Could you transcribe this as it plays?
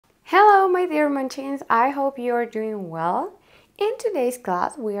Hello, my dear Munchkins. I hope you are doing well. In today's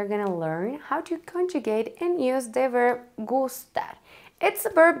class, we are going to learn how to conjugate and use the verb gustar. It's a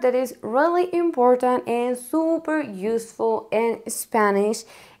verb that is really important and super useful in Spanish,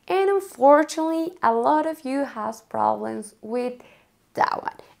 and unfortunately, a lot of you has problems with that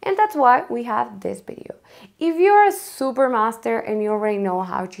one. And that's why we have this video. If you're a super master and you already know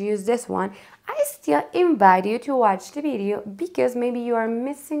how to use this one, I still invite you to watch the video because maybe you are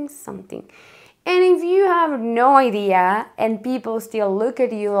missing something. And if you have no idea and people still look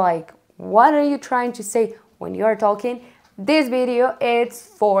at you like, what are you trying to say when you're talking? This video is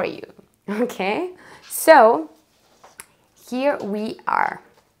for you, okay? So, here we are.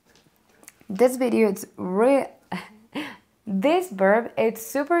 This video is This verb is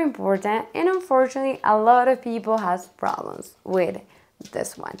super important, and unfortunately a lot of people has problems with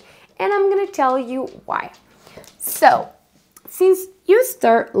this one. And I'm gonna tell you why. So, since you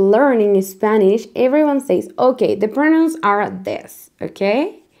start learning Spanish, everyone says, okay, the pronouns are this,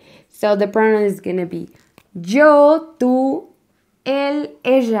 okay? So the pronoun is gonna be yo, tú, él,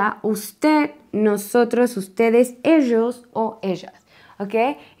 ella, usted, nosotros, ustedes, ellos, o ellas.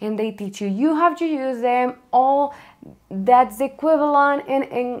 Okay, and they teach you, you have to use them all. That's the equivalent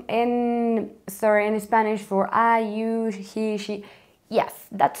in Spanish for I, you, he, she. Yes,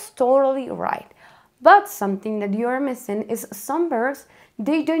 that's totally right. But something that you are missing is some verbs,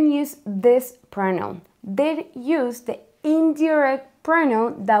 they don't use this pronoun. They use the indirect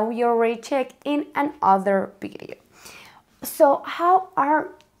pronoun that we already checked in another video. So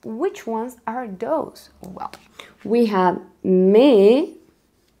which ones are those? Well, we have me,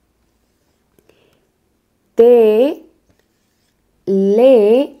 te,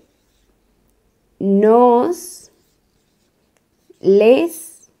 le, nos,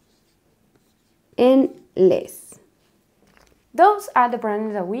 les, and les. Those are the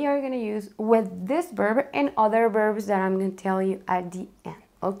pronouns that we are going to use with this verb and other verbs that I'm going to tell you at the end,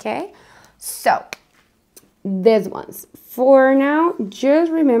 okay? So, these ones. For now,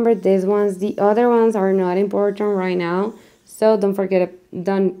 just remember these ones. The other ones are not important right now, so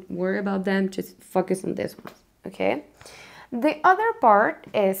don't worry about them. Just focus on these ones, okay? The other part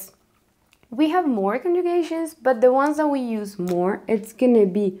is we have more conjugations, but the ones that we use more, it's gonna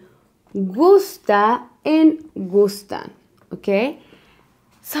be gusta and gustan, okay?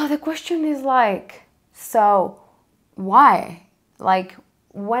 So the question is like, so why? Like,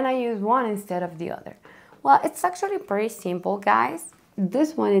 when I use one instead of the other? Well, it's actually pretty simple, guys.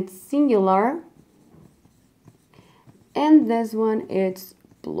 This one is singular, and this one is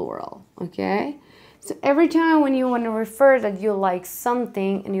plural, okay? So every time when you want to refer that you like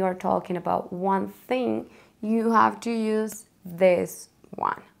something and you are talking about one thing, you have to use this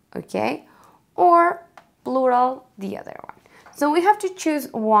one, okay? Or plural, the other one. So we have to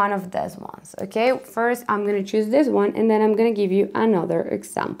choose one of these ones, okay? First, I'm going to choose this one, and then I'm going to give you another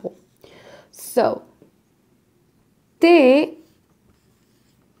example. So, ¿te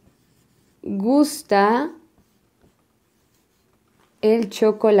gusta el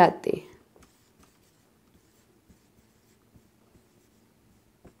chocolate?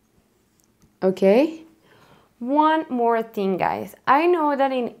 Okay? One more thing, guys. I know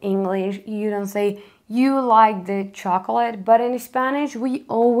that in English you don't say you like the chocolate, but in Spanish we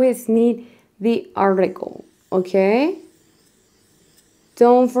always need the article, okay?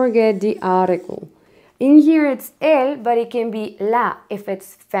 Don't forget the article. In here it's el, but it can be la if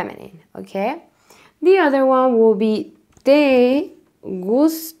it's feminine, okay? The other one will be te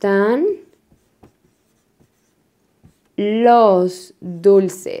gustan los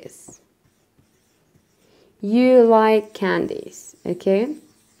dulces. You like candies, okay?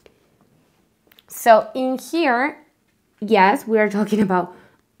 So in here, yes, we are talking about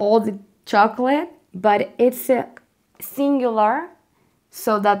all the chocolate, but it's a singular.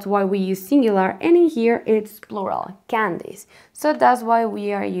 So that's why we use singular, and in here it's plural, candies. So that's why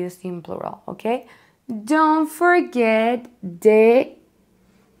we are using plural, okay? Don't forget the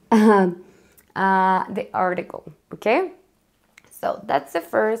article, okay? So that's the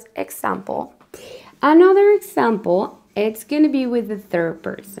first example. Another example, it's gonna be with the third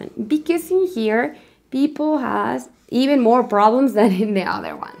person, because in here people has even more problems than in the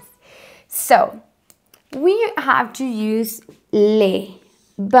other ones. So we have to use le.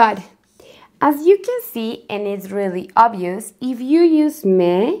 But as you can see, and it's really obvious, if you use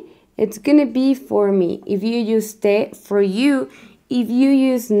me, it's gonna be for me. If you use te, for you. If you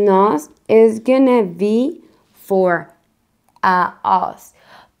use nos, it's gonna be for us.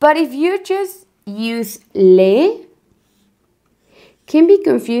 But if you just use le, can be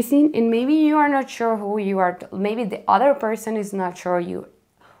confusing, and maybe you are not sure who you are. Maybe the other person is not sure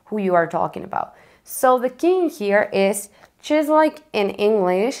who you are talking about. So the key here is just like in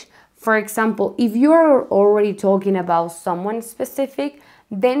English. For example, if you're already talking about someone specific,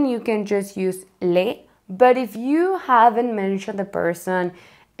 then you can just use le. But if you haven't mentioned the person,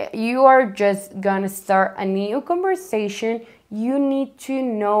 you are just gonna start a new conversation, you need to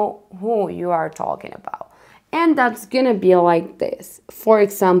know who you are talking about. And that's gonna be like this. For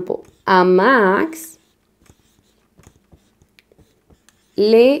example, a Max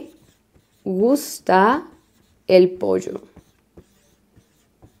le gusta el pollo.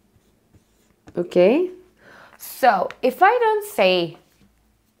 Okay? So, if I don't say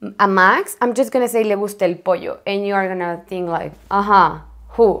a Max, I'm just gonna say le gusta el pollo. And you are gonna think like,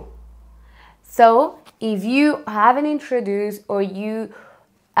 who? So, if you haven't introduced or you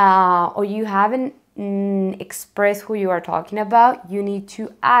haven't expressed who you are talking about, you need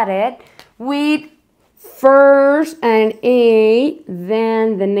to add it with first an A,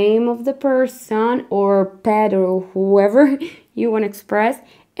 then the name of the person or pet or whoever you want to express,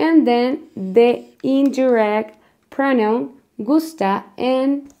 and then the indirect pronoun gusta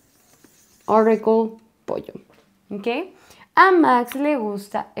and article pollo. Okay? A Max le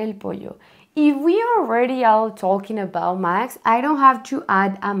gusta el pollo. If we already are talking about Max, I don't have to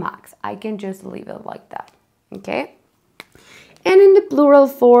add a Max. I can just leave it like that. Okay? And in the plural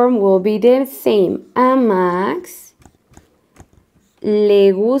form will be the same. A Max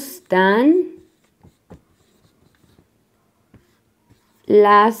le gustan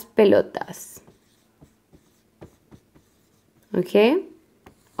las pelotas. Okay?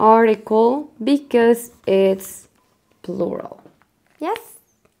 Article because it's plural. Yes?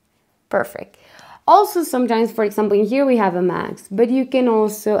 Perfect. Also, sometimes, for example, in here we have a Max, but you can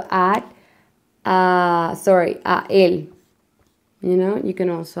also add, a él. You know, you can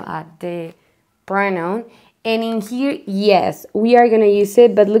also add the pronoun. And in here, yes, we are going to use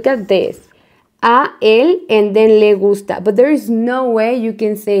it, but look at this. A él and then le gusta. But there is no way you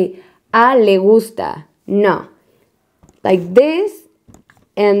can say a le gusta. No. Like this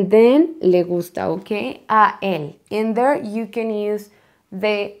and then le gusta, okay? A él. In there, you can use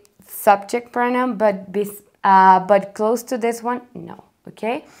the subject pronoun, but close to this one, no,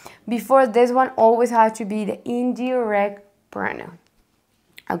 okay? Before this one, always has to be the indirect pronoun,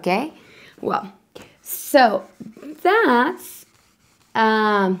 okay? Well, so that's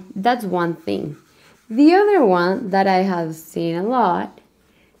one thing. The other one that I have seen a lot,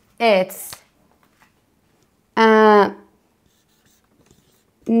 it's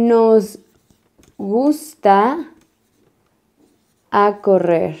nos gusta a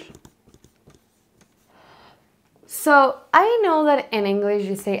correr. So I know that in English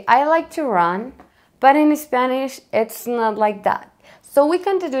you say, I like to run, but in Spanish it's not like that. So we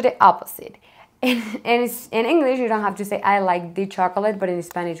can do the opposite. In English you don't have to say, I like the chocolate, but in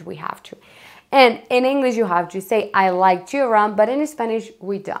Spanish we have to. And in English you have to say, I like to run, but in Spanish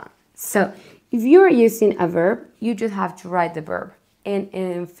we don't. So if you're using a verb, you just have to write the verb in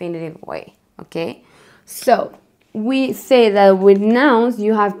an infinitive way, okay? So we say that with nouns,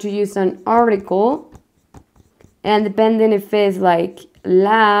 you have to use an article, and depending if it's like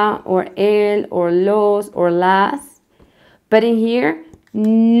la or el or los or las. But in here,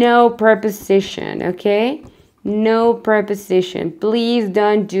 no preposition, okay? No preposition. Please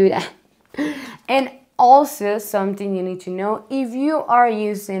don't do that. And also something you need to know, if you are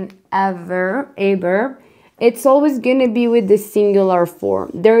using a verb, it's always going to be with the singular form.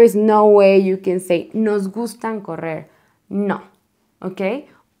 There is no way you can say, nos gustan correr. No. Okay?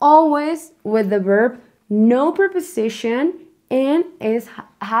 Always with the verb, no preposition, and it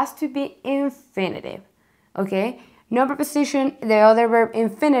has to be infinitive. Okay? No preposition, the other verb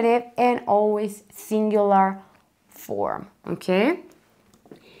infinitive, and always singular form. Okay?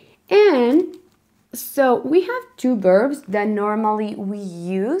 And so we have two verbs that normally we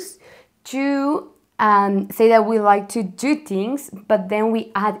use to say that we like to do things, but then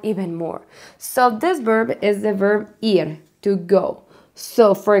we add even more. So this verb is the verb ir, to go.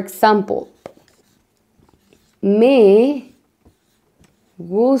 So for example, me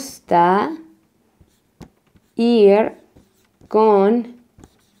gusta ir con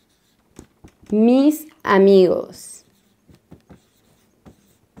mis amigos.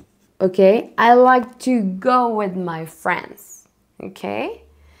 Okay, I like to go with my friends. Okay,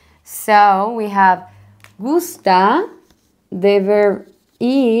 so we have gusta, the verb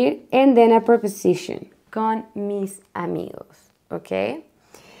ir, and then a preposition, con mis amigos. Okay,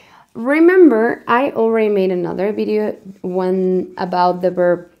 remember I already made another video one about the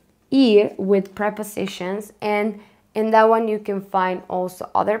verb ir with prepositions, and in that one you can find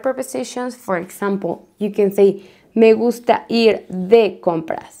also other prepositions. For example, you can say me gusta ir de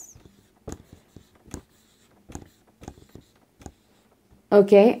compras.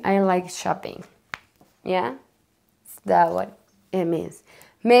 Okay, I like shopping. Yeah, that's what it means.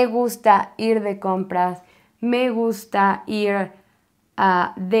 Me gusta ir de compras. Me gusta ir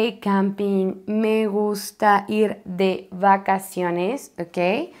de camping. Me gusta ir de vacaciones.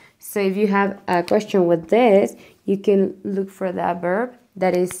 Okay, so if you have a question with this, you can look for that verb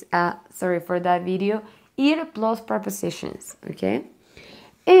that is, for that video, ir plus prepositions. Okay,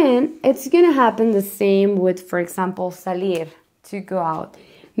 and it's gonna happen the same with, for example, salir, to go out.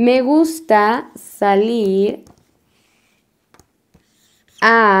 Me gusta salir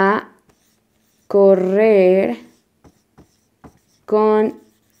a correr con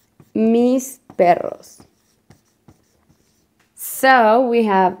mis perros. So we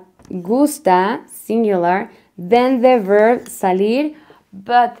have gusta, singular, then the verb salir,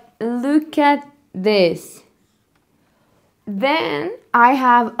 but look at this. Then I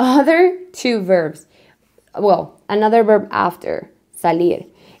have other two verbs. Well, another verb after salir.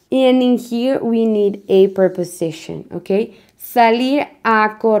 And in here we need a preposition, okay? Salir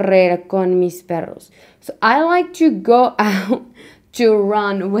a correr con mis perros. So I like to go out to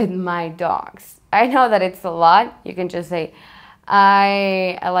run with my dogs. I know that it's a lot. You can just say,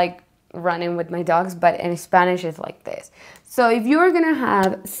 I like running with my dogs, but in Spanish it's like this. So if you're gonna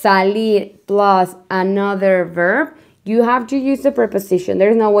have salir plus another verb, you have to use the preposition.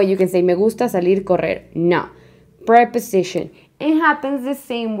 There's no way you can say, me gusta salir correr. No. Preposition. It happens the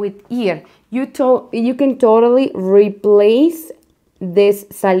same with ir. You can totally replace this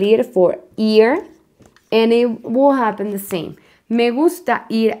salir for ir, and it will happen the same. Me gusta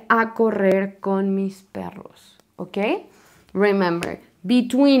ir a correr con mis perros. Okay? Remember,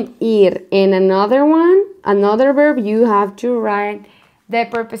 between ir and another one, another verb, you have to write the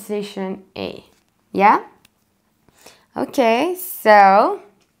preposition a. Yeah? Okay, so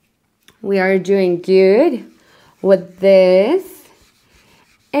we are doing good with this.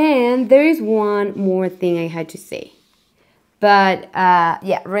 And there is one more thing I had to say. But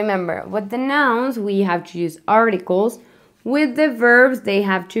yeah, remember, with the nouns, we have to use articles. With the verbs, they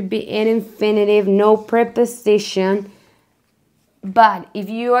have to be in infinitive, no preposition. But if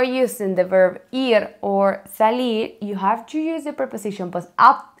you are using the verb ir or salir, you have to use the preposition, but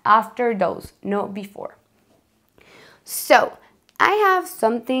up after those, not before. So, I have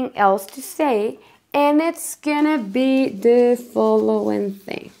something else to say, and it's gonna be the following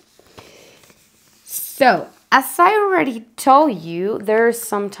thing. So, as I already told you, there's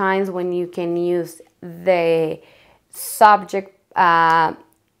sometimes when you can use the subject,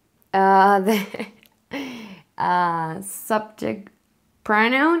 subject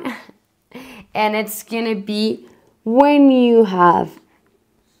pronoun, and it's gonna be when you have,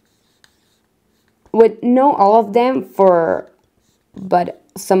 with no all of them, but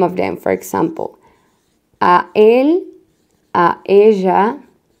some of them. For example, a él, a ella,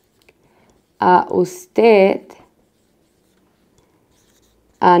 a usted,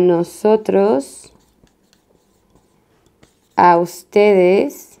 a nosotros, a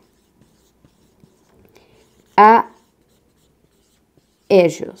ustedes, a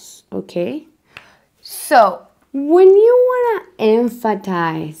ellos. Okay? So, when you want to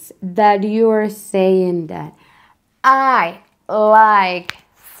emphasize that you are saying that I like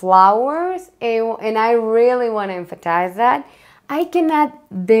flowers, and I really want to emphasize that, I can add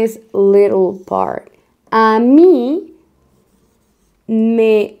this little part. A mí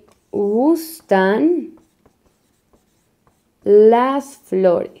me gustan las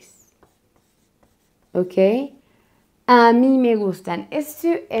flores. Okay? A mí me gustan. It's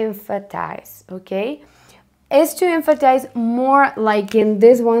to emphasize, okay? It's to emphasize more like in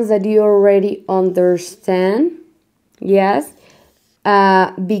these ones that you already understand. Yes?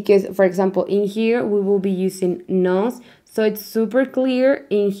 Because, for example, in here we will be using nos. So it's super clear.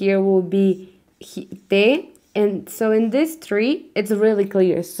 In here will be te. And so in this three, it's really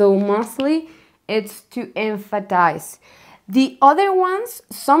clear. So mostly it's to emphasize. The other ones,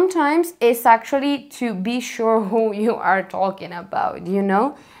 sometimes it's actually to be sure who you are talking about, you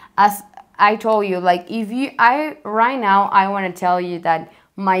know? As I told you, like right now, I want to tell you that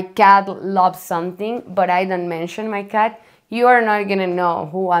my cat loves something, but I don't mention my cat. You are not going to know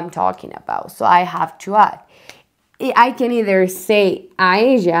who I'm talking about. So I have to add. I can either say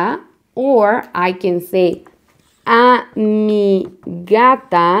a ella, or I can say a mi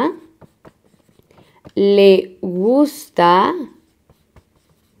gata le gusta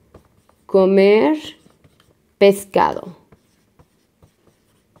comer pescado.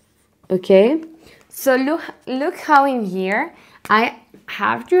 Okay? So look how in here I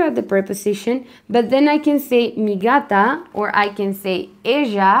have to add the preposition, but then I can say mi gata, or I can say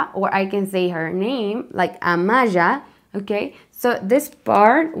ella, or I can say her name, like Amaya, okay? So this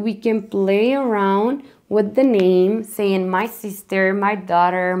part, we can play around with the name, saying my sister, my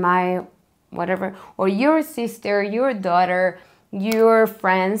daughter, my whatever, or your sister, your daughter, your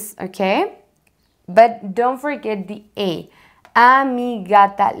friends, okay? But don't forget the A. A mi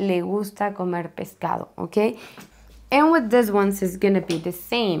gata le gusta comer pescado, okay? And with this ones, it's gonna be the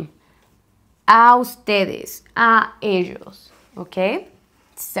same. A ustedes, a ellos, okay?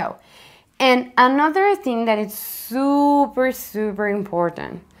 So, and another thing that is super, super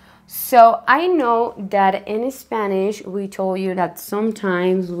important. So, I know that in Spanish, we told you that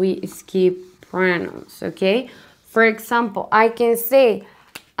sometimes we skip pronouns, okay? For example, I can say,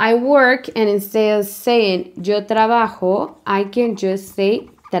 I work, and instead of saying yo trabajo, I can just say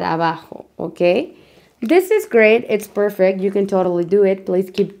trabajo, okay? This is great. It's perfect. You can totally do it. Please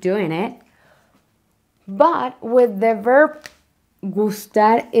keep doing it. But with the verb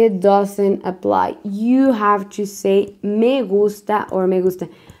gustar, it doesn't apply. You have to say me gusta or me gusta.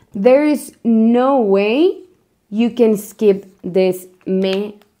 There is no way you can skip this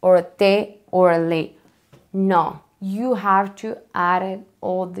me or te or le. No, you have to add it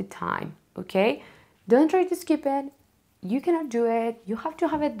all the time, okay? Don't try to skip it. You cannot do it. You have to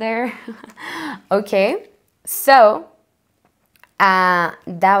have it there. Okay, so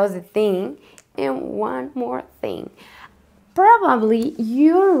that was the thing. And one more thing. Probably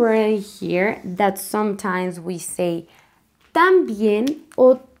you already hear that sometimes we say también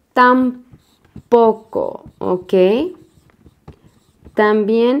o tampoco, okay?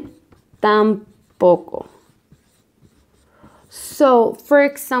 También, tampoco. So, for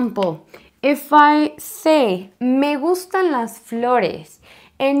example, if I say, me gustan las flores,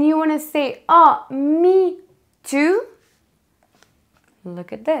 and you want to say, oh, me too,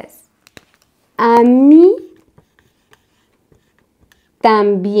 look at this. A mí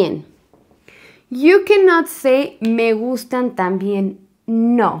también. You cannot say, me gustan también.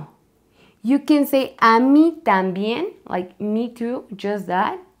 No. You can say, a mí también, like me too, just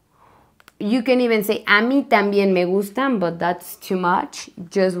that. You can even say, a mí también me gustan, but that's too much,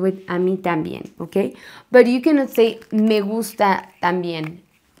 just with a mí también, okay? But you cannot say, me gusta también.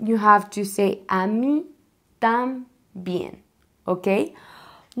 You have to say, a mí también, okay?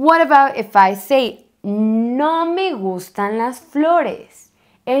 What about if I say, no me gustan las flores?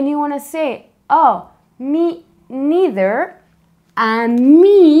 And you want to say, oh, me neither, a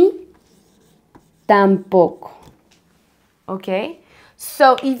mí tampoco, okay?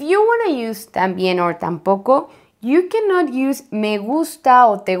 So if you want to use también or tampoco, you cannot use me gusta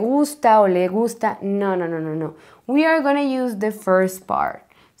o te gusta o le gusta. No, no, no, no, no. We are going to use the first part.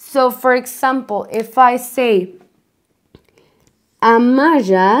 So for example, if I say, a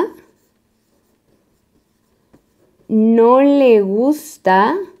Maya no le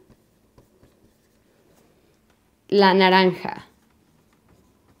gusta la naranja.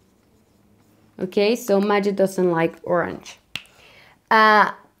 Okay, so Maya doesn't like orange.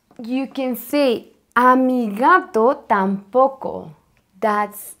 You can say, a mi gato tampoco.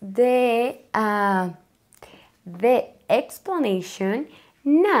 That's the explanation.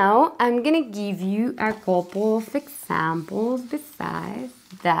 Now, I'm going to give you a couple of examples besides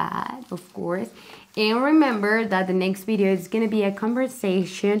that, of course. And remember that the next video is going to be a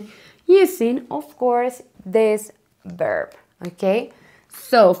conversation using, of course, this verb. Okay?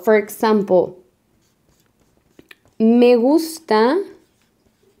 So, for example, me gusta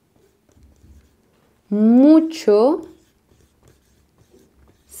mucho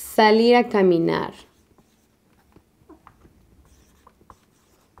salir a caminar.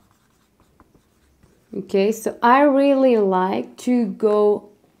 Okay, so I really like to go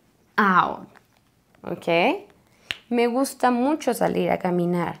out. Okay, me gusta mucho salir a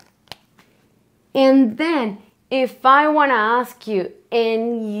caminar. And then if I want to ask you,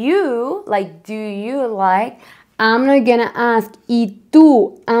 and you, like, do you like, I'm not gonna ask y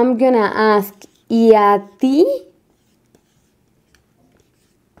tú, I'm gonna ask y a ti.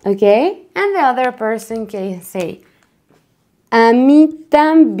 Okay, and the other person can say, a mí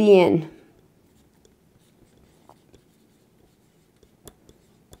también.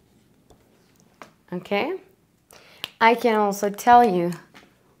 Okay, I can also tell you,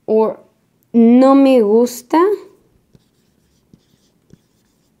 or no me gusta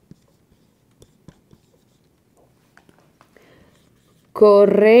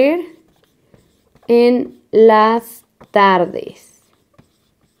correr en las tardes.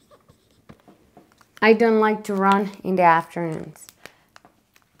 I don't like to run in the afternoons.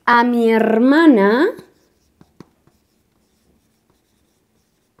 A mi hermana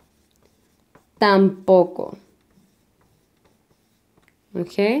tampoco.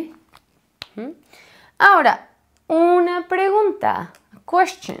 ¿Ok? Ahora, una pregunta.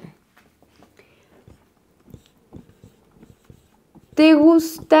 Question. ¿Te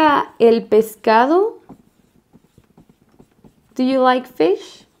gusta el pescado? Do you like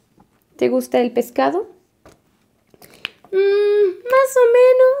fish? ¿Te gusta el pescado? Más o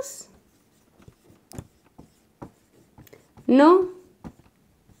menos. No.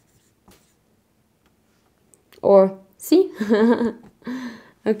 Or sí.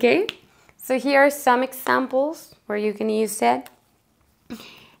 Okay. So here are some examples where you can use it.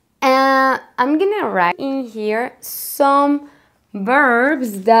 I'm gonna write in here some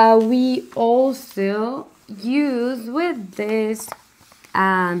verbs that we also use with this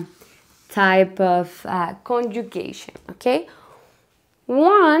type of conjugation, okay?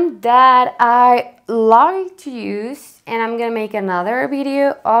 One that I like to use, and I'm gonna make another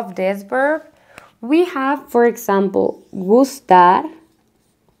video of this verb. We have, for example, gustar.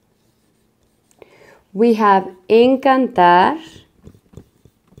 We have encantar.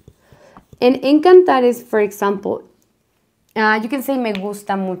 And encantar is, for example, you can say me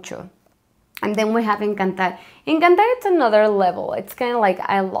gusta mucho. And then we have encantar. Encantar, it's another level. It's kind of like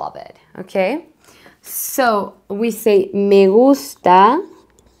I love it, okay? So we say me gusta.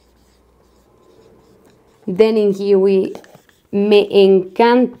 Then in here we me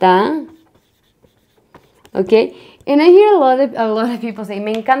encanta. Okay? And I hear a lot of people say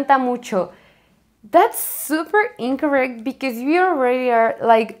me encanta mucho. That's super incorrect because we already are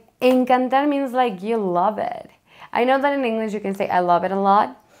like encantar means like you love it. I know that in English you can say I love it a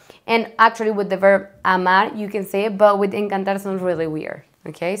lot. And actually with the verb amar you can say it, but with encantar sounds really weird.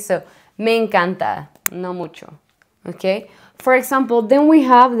 Okay, so me encanta, no mucho. Okay, for example, then we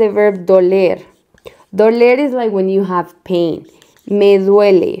have the verb doler. Doler is like when you have pain. Me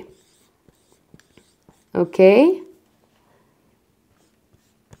duele. Okay.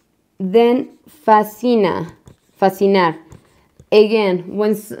 Then fascina, fascinar. Again,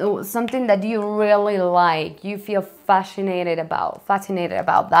 when something that you really like, you feel fascinated about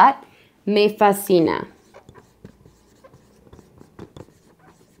that, me fascina.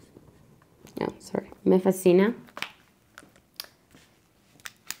 Oh, sorry, me fascina.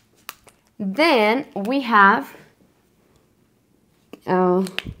 Then we have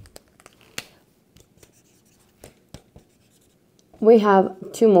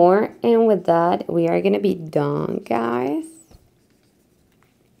two more, and with that we are gonna be done, guys.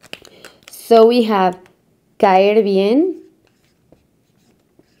 So we have caer bien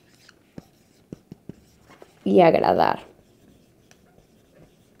y agradar.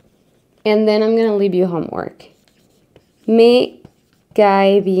 And then I'm gonna leave you homework. Me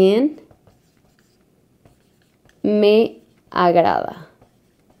cae bien, me agrada.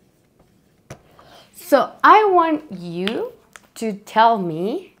 So I want you to tell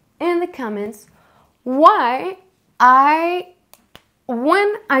me in the comments why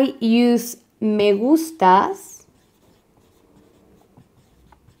when I use me gustas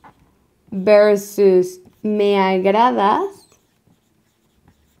versus me agradas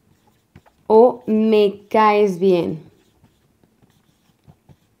o me caes bien.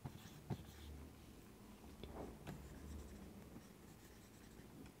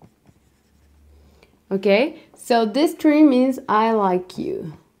 Okay, so this three means I like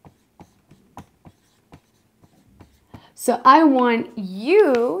you. So I want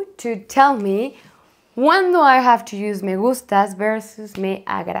you to tell me when do I have to use me gustas versus me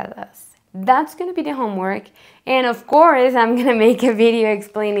agradas. That's going to be the homework. And of course, I'm going to make a video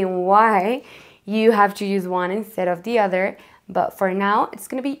explaining why you have to use one instead of the other. But for now, it's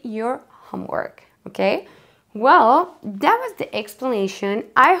going to be your homework, okay? Well, that was the explanation.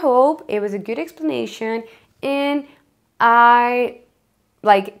 I hope it was a good explanation and I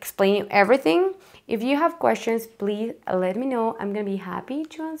explain everything. If you have questions, please let me know. I'm gonna be happy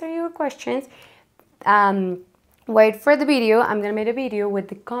to answer your questions. Wait for the video. I'm gonna make a video with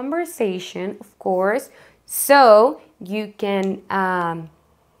the conversation, of course, so you can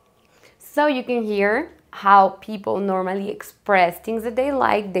hear how people normally express things that they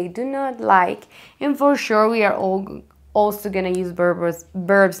like, they do not like, and for sure we are also gonna use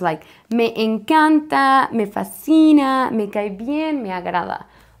verbs like me encanta, me fascina, me cae bien, me agrada.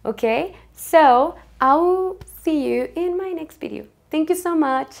 Okay, so I'll see you in my next video. Thank you so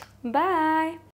much. Bye.